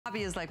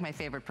Bobby is like my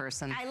favorite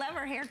person. I love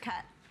her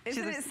haircut.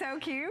 Isn't it so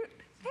cute?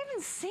 I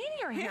haven't seen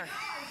your hair.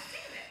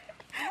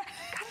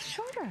 Got it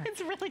shorter.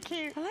 It's really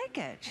cute. I like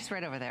it. She's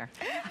right over there.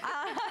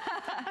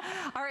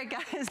 All right,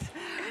 guys,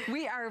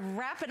 we are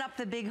wrapping up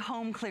the big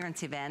home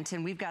clearance event,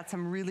 and we've got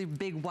some really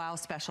big wow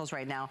specials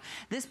right now.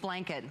 This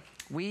blanket,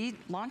 we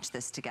launched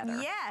this together.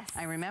 Yes.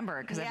 I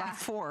remember because I bought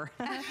 4.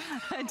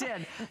 I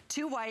did.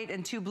 2 white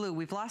and 2 blue.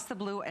 We've lost the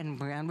blue and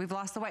we've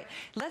lost the white.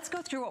 Let's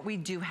go through what we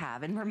do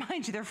have and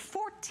remind you they're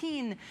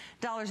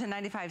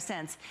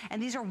 $14.95,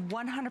 and these are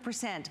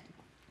 100%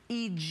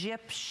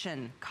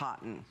 Egyptian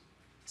cotton.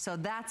 So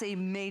that's a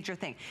major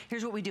thing.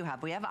 Here's what we do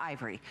have. We have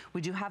ivory.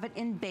 We do have it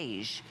in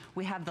beige.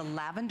 We have the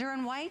lavender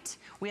and white.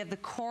 We have the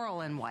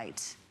coral and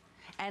white.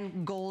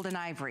 And gold and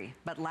ivory,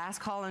 but last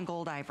call in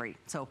gold ivory.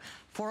 So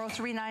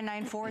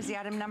 403994 is the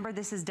item number.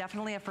 This is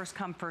definitely a first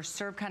come, first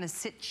serve kind of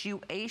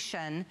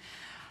situation.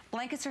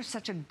 Blankets are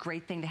such a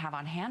great thing to have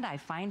on hand. I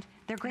find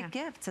they're great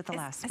gifts at the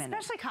last minute.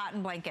 Especially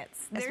cotton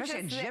blankets. Especially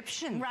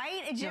Egyptian.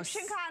 Right?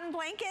 Egyptian cotton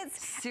blankets.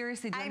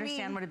 Seriously, do you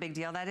understand what a big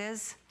deal that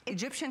is?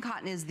 Egyptian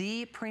cotton is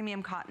the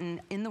premium cotton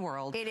in the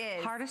world. It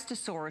is. Hardest to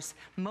source,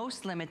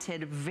 most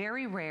limited,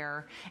 very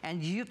rare,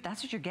 and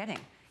that's what you're getting.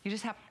 You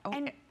just have,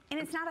 and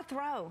it's not a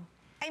throw.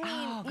 I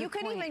mean, you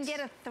could even get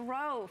a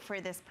throw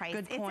for this price.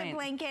 It's a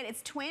blanket.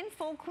 It's twin,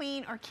 full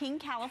queen, or king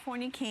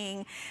California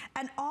king.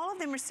 And all of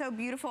them are so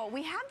beautiful.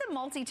 We have the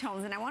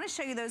multi-tones, and I want to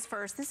show you those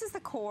first. This is the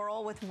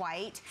coral with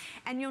white.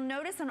 And you'll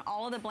notice on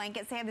all of the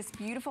blankets, they have this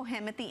beautiful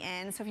hem at the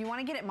end. So if you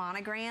want to get it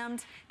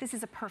monogrammed, this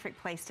is a perfect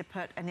place to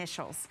put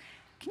initials.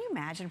 Can you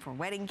imagine for a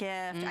wedding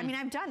gift? I mean,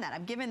 I've done that.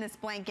 I've given this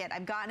blanket,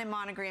 I've gotten it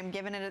monogrammed,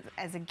 given it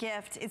as a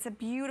gift. It's a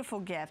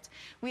beautiful gift.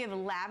 We have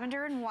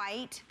lavender and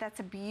white. That's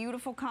a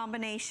beautiful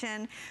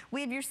combination.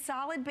 We have your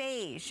solid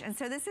beige. And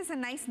so this is a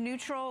nice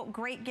neutral,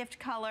 great gift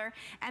color.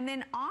 And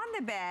then on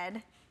the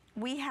bed,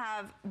 we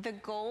have the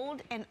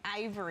gold and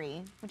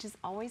ivory, which is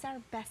always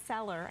our best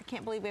seller. I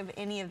can't believe we have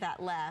any of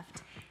that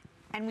left.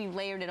 And we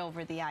layered it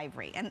over the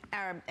ivory. And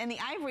the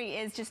ivory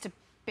is just a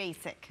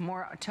basic.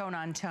 More tone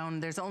on tone.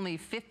 There's only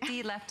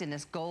 50 left in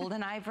this gold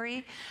and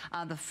ivory.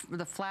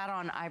 The flat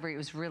on ivory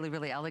was really,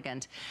 really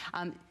elegant.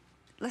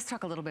 Let's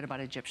talk a little bit about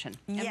Egyptian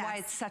and why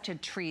it's such a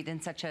treat and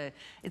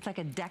it's like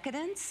a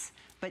decadence,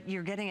 but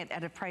you're getting it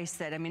at a price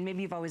that, I mean,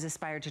 maybe you've always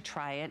aspired to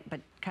try it,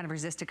 but kind of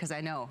resisted because I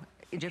know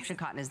Egyptian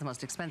cotton is the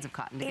most expensive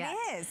cotton to get.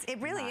 It is.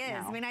 It really is.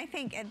 Now. I mean, I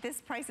think at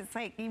this price, it's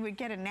like you would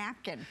get a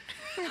napkin.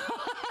 Do you know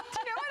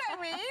what I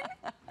mean?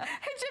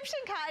 Egyptian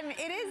cotton,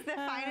 it is the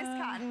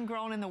finest cotton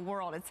grown in the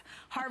world. It's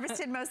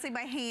harvested mostly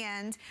by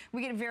hand.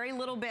 We get very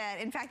little bit.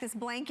 In fact, this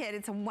blanket,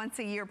 it's a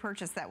once-a-year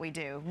purchase that we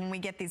do when we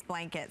get these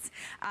blankets.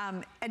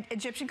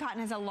 Egyptian cotton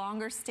has a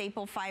longer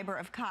staple fiber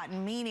of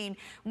cotton, meaning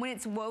when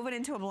it's woven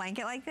into a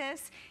blanket like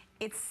this,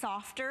 it's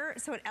softer,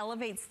 so it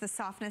elevates the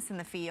softness and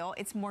the feel.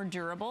 It's more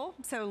durable,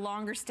 so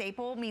longer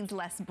staple means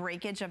less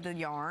breakage of the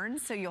yarn,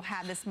 so you'll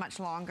have this much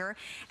longer.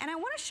 And I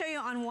wanna show you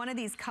on one of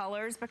these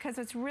colors, because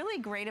what's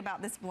really great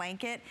about this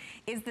blanket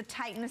is the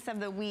tightness of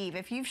the weave.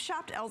 If you've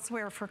shopped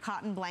elsewhere for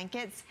cotton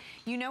blankets,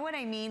 you know what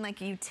I mean?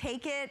 Like you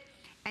take it,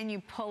 and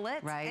you pull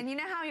it, and you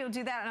know how you'll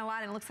do that in a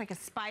lot and it looks like a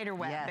spider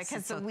web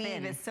because the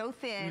weave is so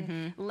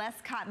thin, less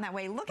cotton that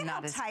way. Look at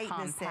how tight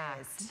this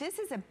is. This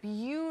is a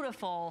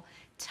beautiful,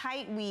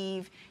 tight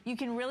weave. You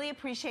can really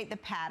appreciate the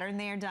pattern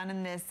they are done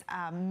in this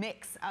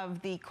mix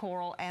of the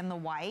coral and the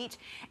white.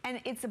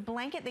 And it's a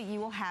blanket that you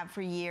will have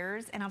for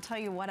years. And I'll tell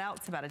you what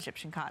else about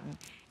Egyptian cotton.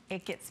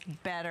 It gets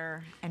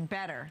better and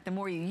better. The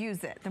more you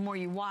use it, the more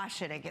you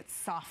wash it, it gets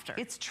softer.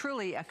 It's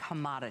truly a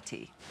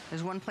commodity.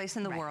 There's one place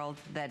in the world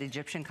that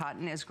Egyptian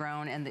cotton is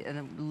grown,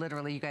 and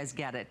literally you guys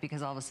get it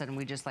because all of a sudden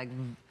we just like,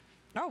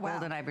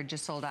 gold and ivory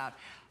just sold out.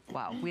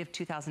 Wow, we have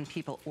 2,000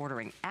 people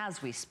ordering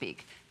as we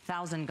speak.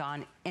 1,000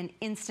 gone, and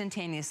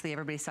instantaneously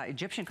everybody saw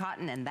Egyptian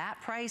cotton and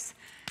that price.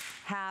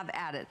 Have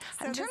at it.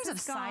 So in terms of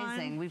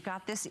sizing, we've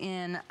got this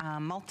in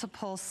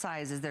multiple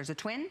sizes. There's a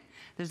twin,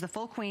 there's the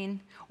full queen,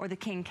 or the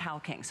king cow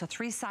king. So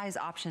 3 size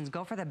options.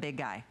 Go for the big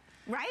guy.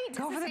 Right?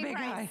 Go for the big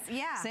guy.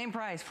 Yeah. Same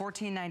price,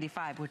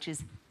 $14.95, which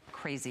is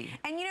crazy.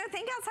 And you know,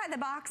 think outside the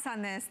box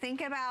on this.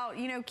 Think about,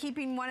 you know,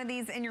 keeping one of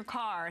these in your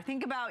car.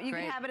 Think about, you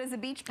can have it as a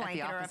beach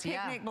blanket or a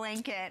picnic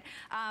blanket.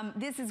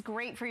 This is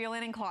great for your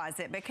linen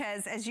closet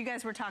because as you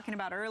guys were talking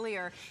about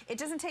earlier, it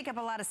doesn't take up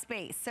a lot of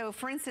space. So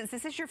for instance,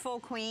 this is your full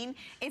queen.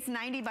 It's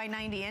 90 by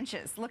 90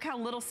 inches. Look how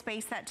little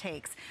space that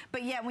takes.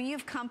 But yet when you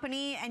have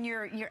company and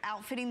you're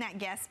outfitting that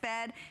guest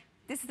bed,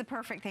 this is the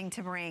perfect thing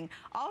to bring.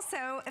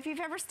 Also, if you've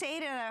ever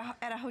stayed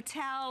at a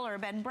hotel or a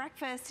bed and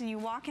breakfast and you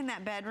walk in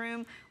that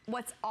bedroom,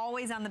 what's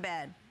always on the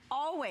bed?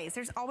 Always.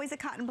 There's always a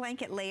cotton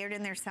blanket layered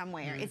in there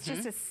somewhere. It's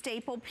just a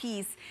staple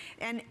piece.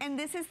 And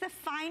this is the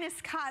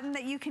finest cotton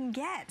that you can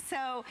get.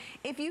 So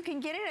if you can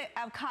get it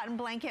a cotton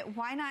blanket,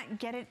 why not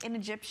get it in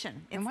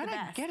Egyptian? It's and why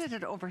not get it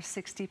at over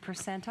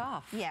 60%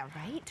 off? Yeah,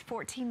 right?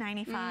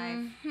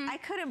 $14.95. I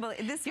couldn't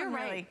believe this. You're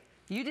right.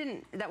 You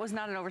didn't, that was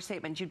not an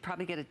overstatement. You'd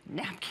probably get a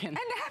napkin.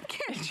 A napkin.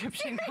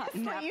 Egyptian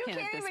cotton napkin. You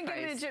can't even get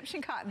an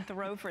Egyptian cotton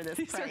throw for this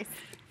price.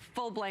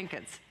 full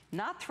blankets.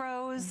 Not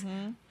throws,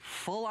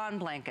 full-on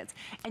blankets.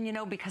 And you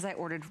know, because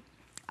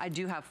I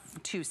do have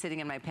 2 sitting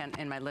in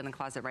my linen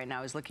closet right now.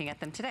 I was looking at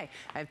them today.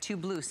 I have 2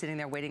 blue sitting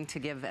there waiting to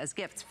give as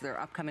gifts for their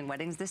upcoming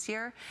weddings this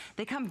year.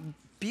 They come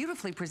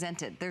beautifully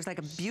presented. There's like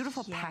a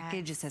beautiful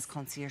package. It says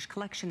Concierge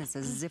Collection. It's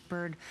a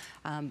zippered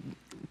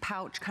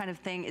pouch kind of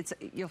thing.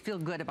 You'll feel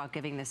good about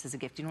giving this as a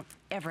gift. You don't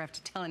ever have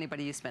to tell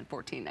anybody you spent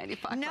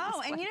 $14.95.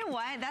 No, and you know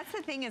what? That's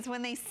the thing is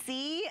when they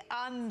see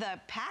on the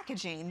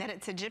packaging that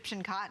it's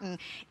Egyptian cotton,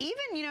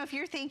 even, you know, if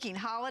you're thinking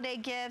holiday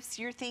gifts,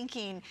 you're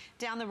thinking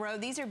down the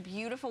road, these are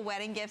beautiful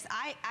wedding gifts.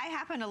 I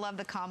happen to love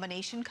the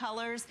combination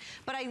colors,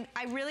 but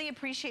I really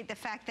appreciate the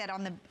fact that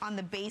on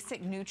the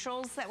basic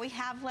neutrals that we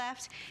have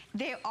left,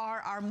 they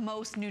are our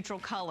most neutral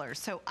colors.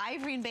 So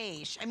ivory and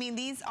beige. I mean,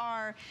 these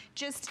are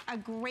just a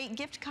great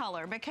gift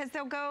color because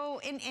they'll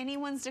go in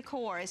anyone's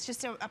decor. It's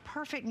just a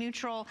perfect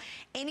neutral,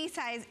 any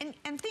size.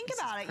 And think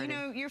about it, you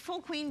know, your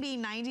full queen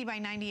being 90 by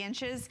 90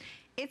 inches,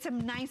 it's a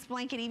nice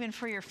blanket even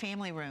for your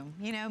family room,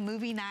 you know,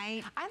 movie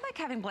night. I like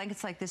having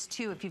blankets like this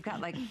too. If you've got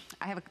like,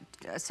 I have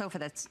a sofa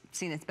that's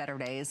seen its better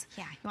days.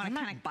 Yeah, you want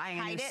to kind of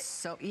hide it.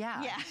 So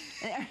yeah.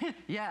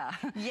 Yeah.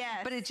 Yes.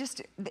 But it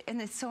just, and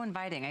it's so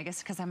inviting. I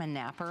guess because I'm a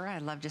napper, I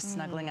love just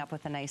snuggling up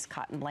with a nice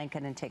cotton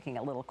blanket and taking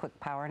a little quick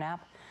power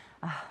nap.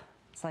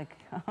 It's like,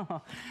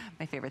 oh,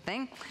 my favorite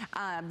thing.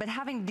 But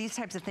having these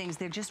types of things,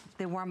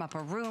 they warm up a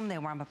room, they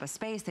warm up a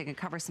space, they can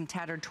cover some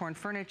tattered, torn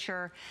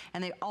furniture,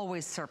 and they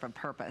always serve a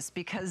purpose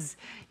because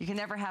you can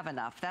never have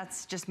enough.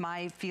 That's just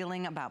my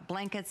feeling about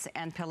blankets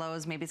and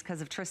pillows. Maybe it's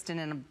because of Tristan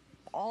and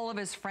all of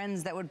his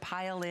friends that would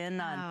pile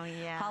in on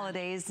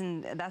holidays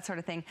and that sort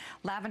of thing.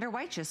 Lavender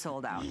white just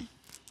sold out.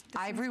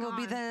 Ivory will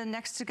be the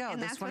next to go.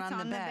 And this one on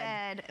the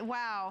bed.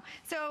 Wow.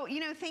 So, you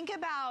know, think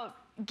about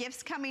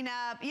gifts coming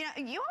up. You know,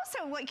 you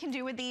also, what you can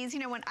do with these, you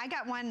know, when I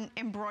got one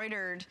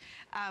embroidered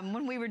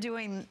when we were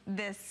doing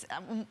this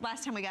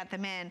last time we got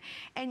them in,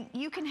 and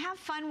you can have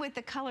fun with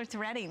the color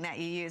threading that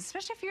you use,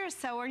 especially if you're a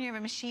sewer and you have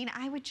a machine.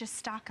 I would just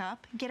stock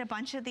up, get a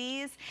bunch of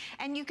these,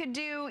 and you could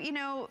do, you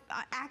know,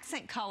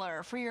 accent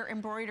color for your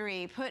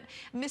embroidery, put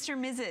Mr.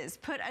 and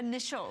Mrs., put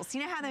initials.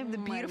 You know how they have the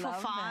beautiful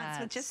fonts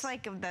with just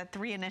like the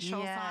 3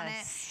 initials on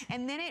it,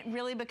 and then it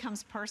really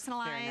becomes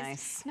personalized. Very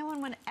nice. No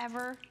one would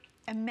ever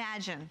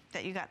imagine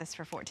that you got this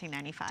for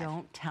 $14.95.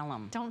 Don't tell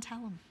them. Don't tell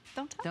them.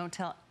 Don't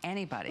tell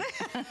anybody.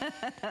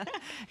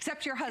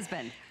 Except your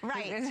husband.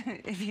 Right.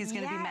 If he's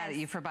going to be mad at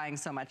you for buying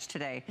so much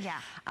today. Yeah.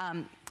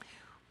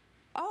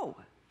 Oh,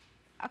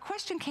 a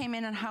question came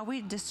in on how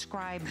we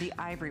describe the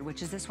ivory,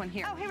 which is this one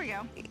here. Oh, here we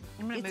go.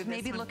 I'm gonna it's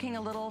maybe looking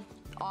a little,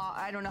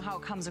 I don't know how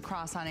it comes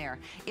across on air.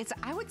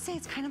 I would say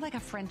it's kind of like a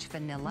French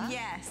vanilla.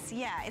 Yes,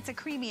 yeah, it's a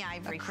creamy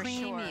ivory for sure.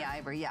 Creamy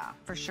ivory, yeah,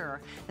 for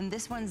sure. And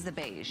this one's the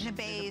beige. The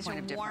beige,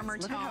 a warmer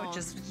tone. Look at how it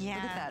just, look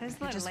at that. This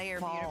little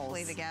layer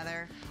beautifully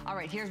together. All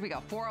right, here we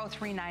go,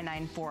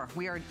 403-994.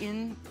 We are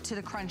into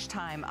the crunch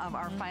time of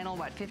our final,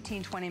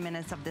 15, 20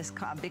 minutes of this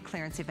big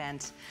clearance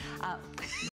event.